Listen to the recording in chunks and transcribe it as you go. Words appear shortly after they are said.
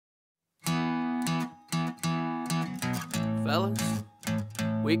fellas.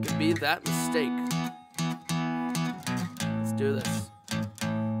 We can be that mistake. Let's do this.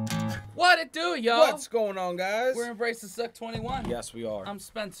 What it do, y'all? What's going on, guys? We're Embrace the Suck 21. Yes, we are. I'm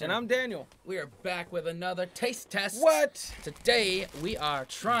Spencer. And I'm Daniel. We are back with another taste test. What? Today, we are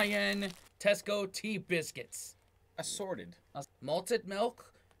trying Tesco tea biscuits. Assorted. Malted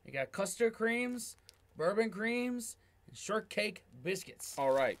milk. You got custard creams, bourbon creams, and shortcake biscuits.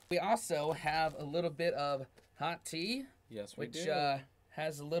 All right. We also have a little bit of hot tea. Yes, we which do.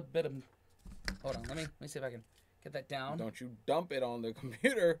 has a little bit of. Hold on, let me see if I can get that down. Don't you dump it on the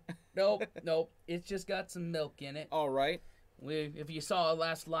computer. Nope. It's just got some milk in it. All right. If you saw our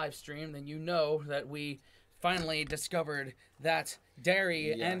last live stream, then you know that we finally discovered that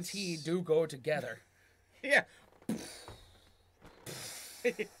dairy and tea do go together. Yeah.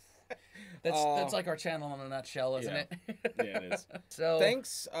 That's like our channel in a nutshell, isn't it? Yeah, it is. So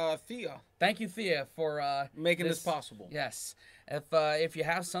thanks, Thea. Thank you, Thea, for making this possible. Yes. If you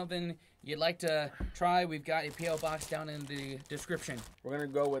have something you'd like to try, we've got a PO box down in the description. We're gonna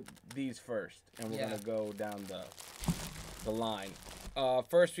go with these first, and we're gonna go down the line.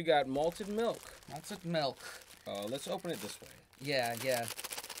 First, we got malted milk. Malted milk. Let's open it this way. Yeah.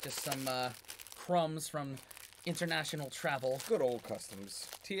 Just some crumbs from international travel. Good old customs.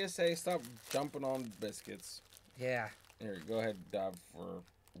 TSA, stop jumping on biscuits. Yeah. Here, go ahead and dive for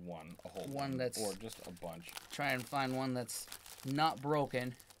one, a whole one that's or just a bunch. Try and find one that's not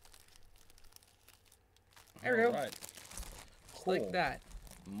broken. There we go. Right. Just Cool. like that.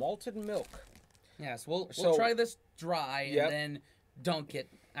 Malted milk. Yes, we'll So- try this dry Yep. and then dunk it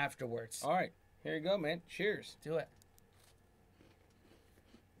afterwards. All right. Here you go, man. Cheers. Do it.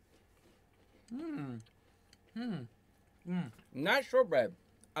 Not shortbread.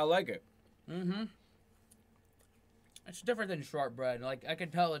 I like it. It's different than shortbread. Like, I can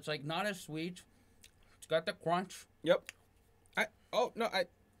tell it's like not as sweet. It's got the crunch. Yep.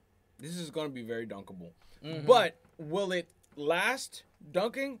 This is going to be very dunkable. But will it last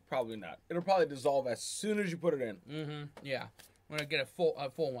dunking? Probably not. It'll probably dissolve as soon as you put it in. Yeah. I'm gonna get a full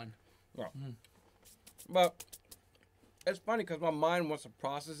one. Yeah. But it's funny because my mind wants to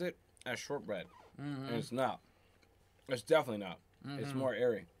process it as shortbread. And it's not. It's definitely not. It's more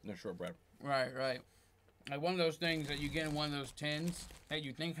airy than shortbread. Right. Like one of those things that you get in one of those tins that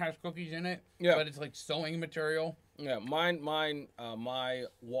you think has cookies in it, Yeah. but it's like sewing material. Yeah, my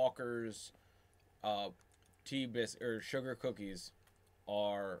Walker's tea or sugar cookies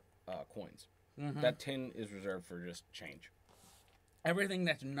are coins. That tin is reserved for just change. Everything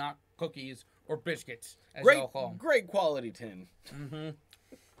that's not cookies or biscuits, as Great, they'll call them. great quality tin. All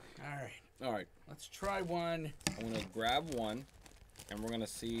All right, let's try one. I'm gonna grab one, and we're gonna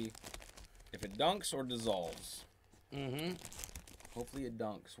see if it dunks or dissolves. Hopefully it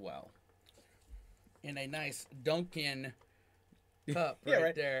dunks well. In a nice Dunkin' cup Yeah,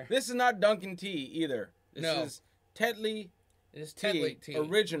 right there. This is not Dunkin' tea either. This No. is Tetley It is Tetley tea.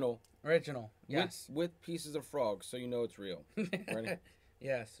 original. Original. Yes. With pieces of frog, so you know it's real. Ready?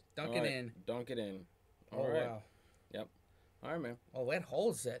 Yes. Dunk All it right, in. Dunk it in. Oh, All right. wow. Yep. All right, man. Oh, it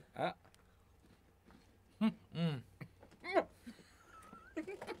holds it.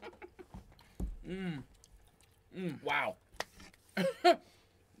 Wow.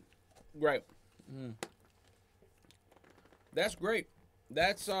 Great. That's great.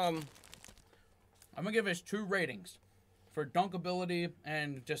 That's I'm gonna give this 2 ratings for dunkability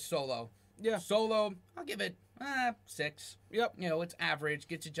and just solo. Yeah. Solo, I'll give it 6. Yep. You know, it's average,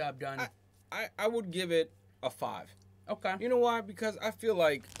 gets the job done. I would give it a 5. Okay. You know why? Because I feel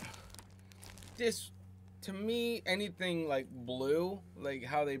like this, to me, anything like blue, like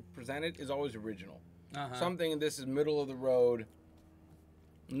how they present it, is always original. Something this is middle of the road,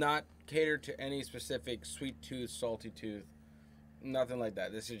 not catered to any specific sweet tooth, salty tooth, nothing like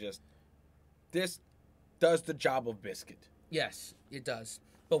that. This does the job of biscuit. Yes, it does.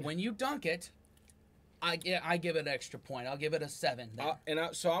 But when you dunk it, I give it an extra point. I'll give it a 7.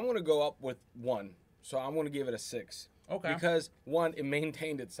 Then. So I'm gonna go up with 1. So I'm gonna give it a 6. Okay. Because 1, it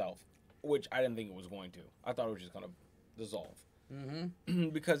maintained itself, which I didn't think it was going to. I thought it was just gonna dissolve.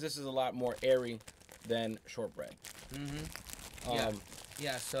 Because this is a lot more airy than shortbread.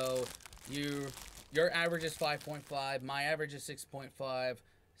 Yeah. So your average is 5.5. My average is 6.5.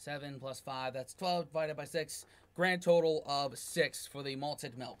 7 plus 5. That's 12 divided by 6. Grand total of 6 for the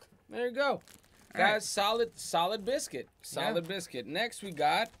malted milk. There you go. Guys, solid biscuit. Solid biscuit. Next we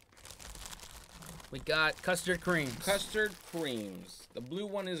got custard creams. Custard creams. The blue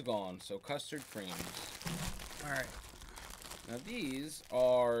one is gone, so custard creams. All right. Now these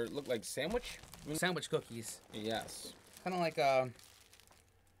look like sandwich? Sandwich cookies. Yes. Kind of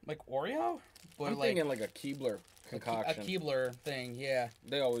like Oreo? But I'm thinking like a Keebler concoction. A Keebler thing, yeah.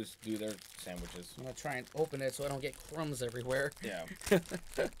 They always do their sandwiches. I'm gonna try and open it so I don't get crumbs everywhere. Yeah.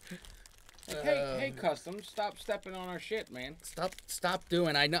 Hey, Custom, stop stepping on our shit, man. Stop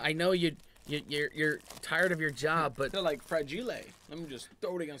doing. I know you're tired of your job, but they're like fragile. Let me just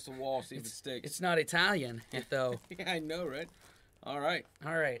throw it against the wall, see if it sticks. It's not Italian, though. Yeah, I know, right? All right.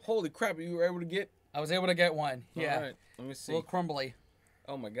 Holy crap! You were able to get. I was able to get one. Yeah. All right. Let me see. A little crumbly.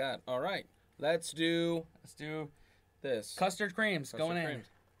 Oh my God! All right. Let's do this. Custard creams going in.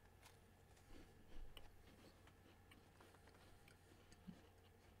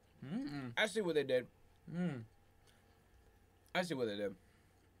 I see what they did. I see what they did.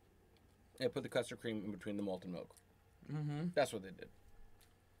 They put the custard cream in between the malted milk. That's what they did.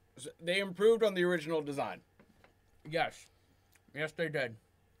 So they improved on the original design. Yes. Yes, they did.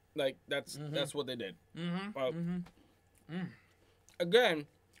 Like, that's what they did. Again,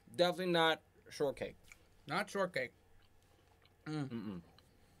 definitely not shortcake. Not shortcake.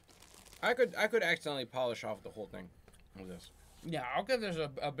 I could accidentally polish off the whole thing with this. Yeah, I'll give this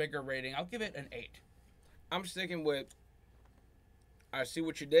a bigger rating. I'll give it an 8. I'm sticking with, I see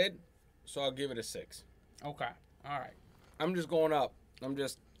what you did, so I'll give it a 6. Okay. All right. I'm just going up.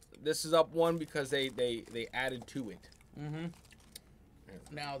 This is up 1 because they added to it.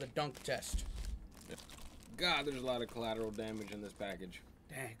 Now the dunk test. God, there's a lot of collateral damage in this package.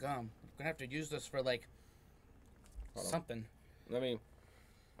 Dang gum. I'm gonna have to use this for like something. All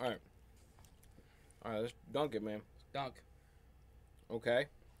right, let's dunk it, man. Dunk. Okay.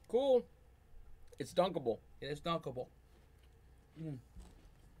 Cool. It's dunkable. It is dunkable.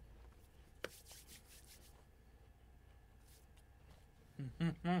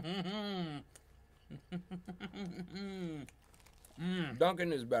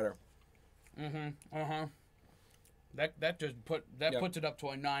 Dunkin' is better. That puts it up to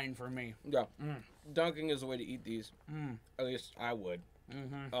a 9 for me. Yeah. Dunking is the way to eat these. At least I would.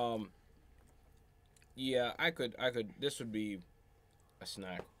 Yeah, I could. This would be a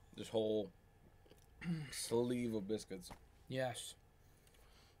snack. This whole sleeve of biscuits. Yes.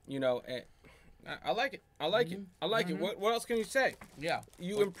 You know, I like it. I like it. I like it. What else can you say? Yeah.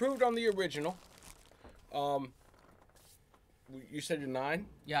 You improved on the original. You said you're 9?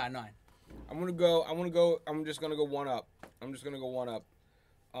 Yeah, 9. I'm just gonna go 1 up.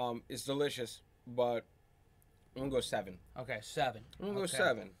 It's delicious, but I'm gonna go 7. Okay, 7. I'm gonna go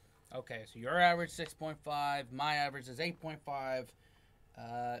 7. Okay, so your average 6.5. My average is 8.5.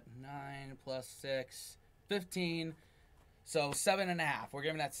 9 plus 6, 15. So 7.5. We're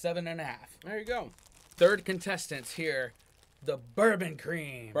giving that 7.5. There you go. Third contestants here, the bourbon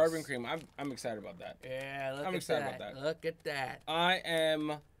cream. Bourbon cream. I'm excited about that. Yeah, I'm excited about that. Look at that. I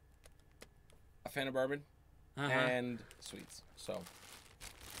am a fan of bourbon and sweets. So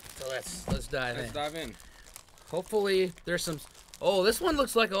let's dive in. Let's dive in. Hopefully there's some. Oh, this one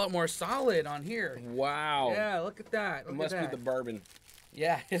looks like a lot more solid on here. Wow. Yeah, look at that. It must be the bourbon.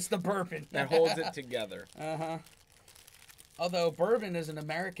 Yeah, it's the bourbon that holds it together. Although bourbon is an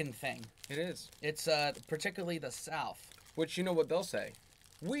American thing. It is. It's particularly the South. Which, you know what they'll say?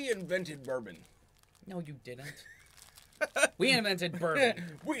 We invented bourbon. No, you didn't. We invented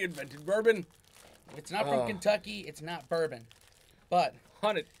bourbon. We invented bourbon. It's not from Kentucky. It's not bourbon. But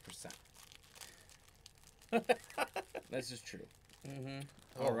 100%. This is true.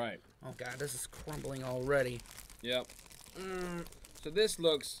 All right. Oh, God, this is crumbling already. Yep. So this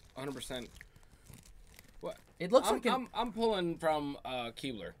looks 100%. What? It looks I'm pulling from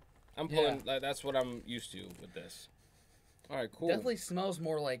Keebler. I'm pulling. That's what I'm used to with this. All right, cool. Definitely smells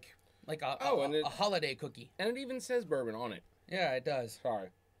more like a holiday cookie. And it even says bourbon on it. Yeah, it does. Sorry.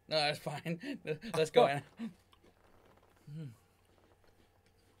 No, that's fine. Let's go in.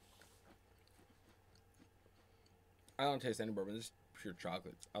 I don't taste any bourbon. This is pure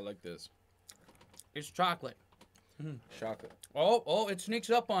chocolate. I like this. It's chocolate. Chocolate. Oh, it sneaks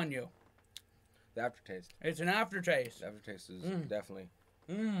up on you. The aftertaste. It's an aftertaste. The aftertaste is definitely.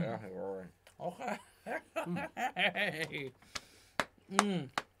 Definitely all right. Okay.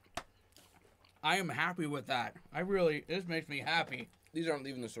 I am happy with that. This makes me happy. These aren't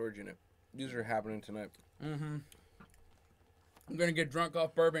leaving the storage unit. These are happening tonight. I'm gonna get drunk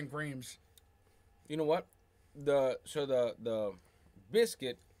off bourbon creams. You know what? The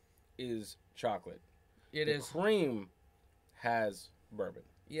biscuit is chocolate. The cream has bourbon.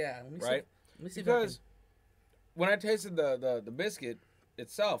 Yeah. Let me see. Because when I tasted the biscuit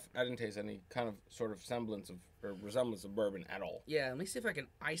itself, I didn't taste any kind of sort of semblance of or resemblance of bourbon at all. Yeah. Let me see if I can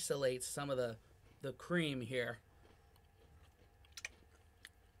isolate some of the cream here.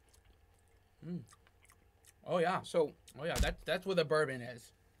 Oh yeah. So. Oh yeah. That's where the bourbon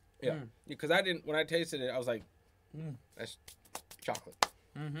is. Yeah. Because when I tasted it, I was like, That's chocolate.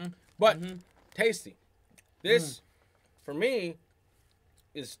 But tasty. This, for me,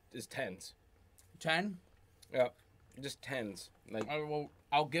 is 10s. 10? Yeah, just 10s. Like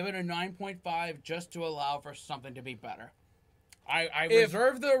I'll give it a 9.5 just to allow for something to be better. I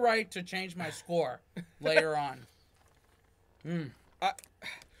reserve the right to change my score later on.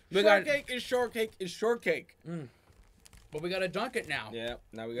 Shortcake is shortcake is shortcake. But we gotta dunk it now. Yeah,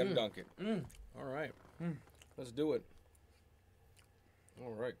 now we gotta dunk it. All right, let's do it.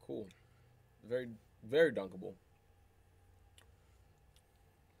 All right, cool. Very, very dunkable.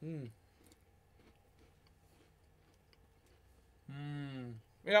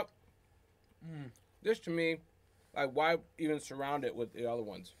 Yep. This to me, like, why even surround it with the other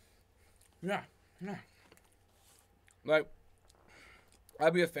ones? Yeah. Like,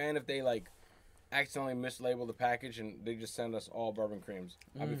 I'd be a fan if they, like, accidentally mislabel the package and they just send us all bourbon creams.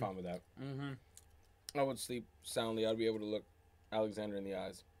 I'd be fine with that. I would sleep soundly. I'd be able to look Alexander in the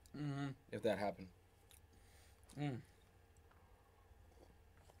eyes if that happened.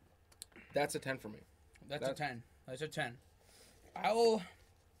 That's a 10 for me. That's a 10. That's a 10.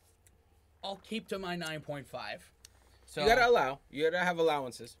 I'll keep to my 9.5. So you gotta allow. You gotta have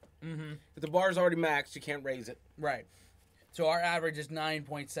allowances. If the bar's already maxed, you can't raise it. Right. So our average is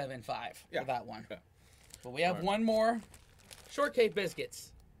 9.75 for that one. Yeah. But we have one more. Shortcake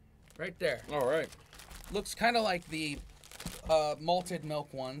biscuits. Right there. All right. Looks kind of like the malted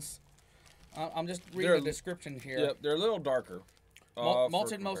milk ones. I'm just reading the description here. Yep, they're a little darker.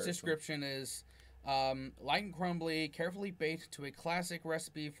 Malted milk's description is light and crumbly, carefully baked to a classic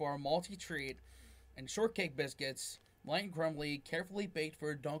recipe for a malty treat, and shortcake biscuits, light and crumbly, carefully baked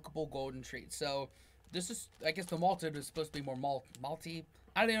for a dunkable golden treat. So this is, I guess the malted is supposed to be more malty.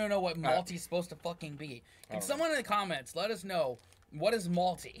 I don't even know what malty is supposed to fucking be. Can someone in the comments let us know what is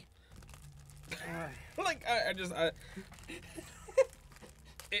malty? Like,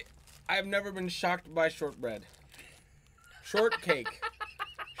 I've never been shocked by shortbread. Shortcake.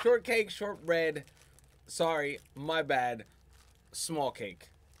 Shortcake, shortbread. Sorry, my bad. Small cake.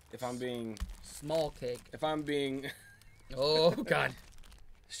 If I'm being... Small cake. If I'm being... Oh, God.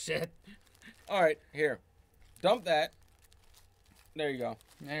 Shit. All right, here. Dump that. There you go.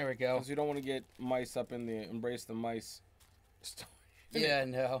 There we go. Because you don't want to get mice up in the... Embrace the mice. Yeah,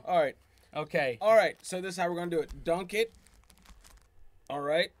 no. All right. Okay. All right, so this is how we're going to do it. Dunk it. All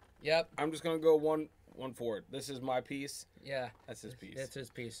right. Yep. I'm just going to go one for it. This is my piece. Yeah. That's his piece. That's his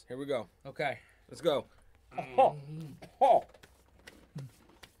piece. Here we go. Okay. Let's go. Oh. Oh.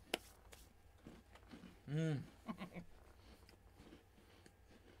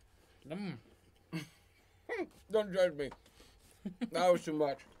 Don't judge me. That was too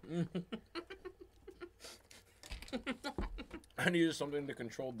much. I needed something to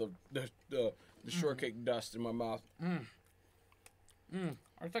control the shortcake dust in my mouth.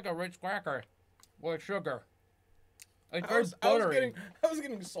 It's like a rich cracker with sugar. It's I was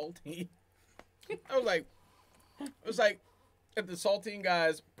getting salty. I was like, it was like if the saltine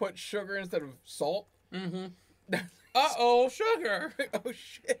guys put sugar instead of salt. Uh-oh, sugar. Oh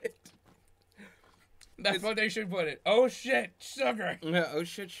shit. That's what they should put it. Oh shit, sugar. Yeah, oh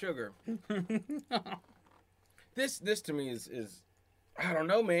shit, sugar. This to me is I don't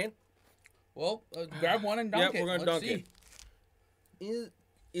know, man. Well, grab one and dunk it. We're gonna Let's dunk see. it.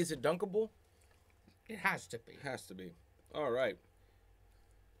 Is it dunkable? It has to be. Has to be. All right.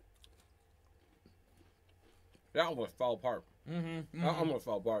 That almost fell apart. That almost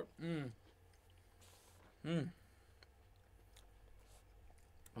fell apart. I'm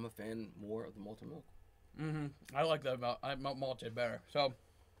a fan more of the malted milk. I like the malted better. So,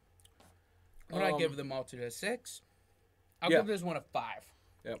 when I give the malted a 6, I'll give this one a 5.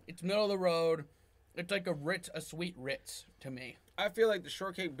 Yep. It's middle of the road. It's like a sweet Ritz to me. I feel like the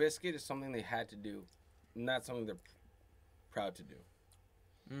shortcake biscuit is something they had to do, not something they're proud to do.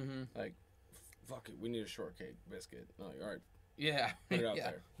 Like, fuck it, we need a shortcake biscuit. Like, all right. Yeah. Put it out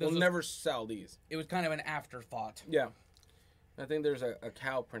there. We'll never sell these. It was kind of an afterthought. Yeah. I think there's a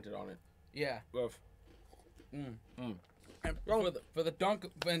cow printed on it. Yeah. Oof. And for the dunk,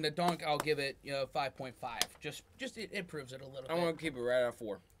 I'll give it 5.5. Just it proves it a little bit. I want to keep it right at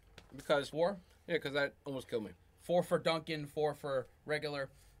 4, because 4. Yeah, because that almost killed me. 4 for Dunkin', 4 for regular.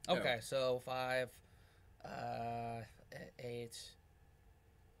 Okay, Yeah. so 5, 8,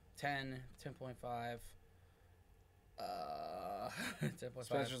 10, 10.5. 10.5.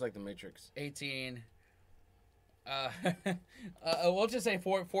 Spencer's like the Matrix. 18. We'll just say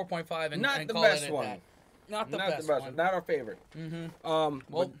 4.5 and Not the call best it at one. that. Not the best one. Not our favorite.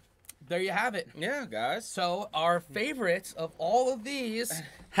 Well, there you have it. Yeah, guys. So our favorite of all of these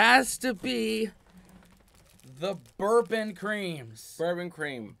has to be The bourbon creams. Bourbon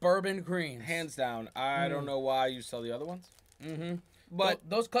cream. Bourbon creams. Hands down. I don't know why you sell the other ones. Mm-hmm. But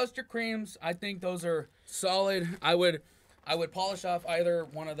those custard creams, I think those are solid. I would polish off either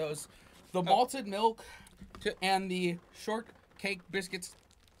one of those. The malted milk and the shortcake biscuits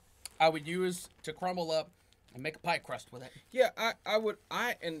I would use to crumble up and make a pie crust with it. Yeah, I would,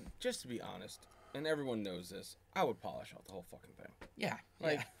 and just to be honest, and everyone knows this, I would polish out the whole fucking thing. Yeah.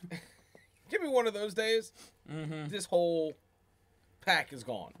 Like, give me one of those days, this whole pack is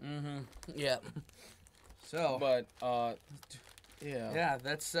gone. Yeah. So. But, yeah. Yeah,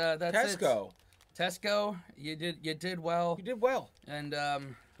 that's Tesco. it. Tesco, you did well. You did well. And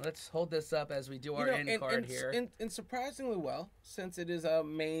let's hold this up as we do our end card here. And surprisingly well, since it is a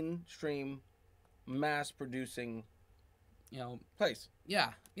mainstream, mass-producing, place. Yeah,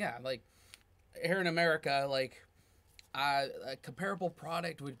 like here in America, like a comparable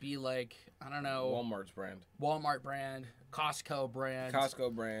product would be like, I don't know, Walmart's brand, Costco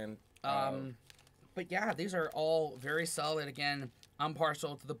brand. But yeah, these are all very solid. Again, I'm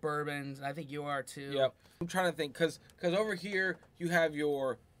partial to the bourbons, and I think you are too. Yep. I'm trying to think, because over here you have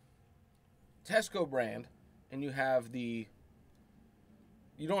your Tesco brand, and you have you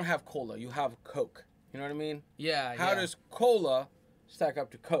don't have cola, you have Coke. You know what I mean? Yeah. How does cola stack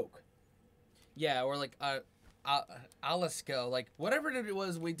up to Coke? Yeah, or like Alaska, like whatever it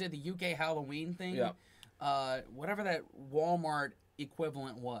was, we did the UK Halloween thing. Yeah. Whatever that Walmart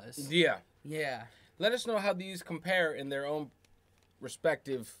equivalent was. Yeah. Yeah. Let us know how these compare in their own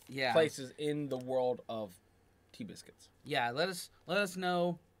respective places in the world of tea biscuits. Yeah, let us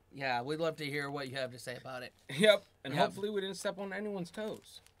know. Yeah, we'd love to hear what you have to say about it. Yep, and hopefully we didn't step on anyone's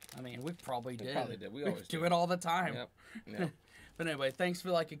toes. I mean, we probably did. We always do it all the time. Yep. But anyway, thanks for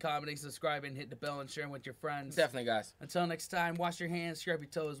liking, commenting, subscribing, hitting the bell, and sharing with your friends. Definitely, guys. Until next time, wash your hands, scrub your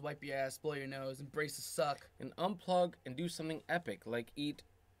toes, wipe your ass, blow your nose, embrace the suck. And unplug and do something epic, like eat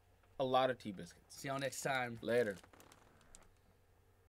a lot of tea biscuits. See y'all next time. Later.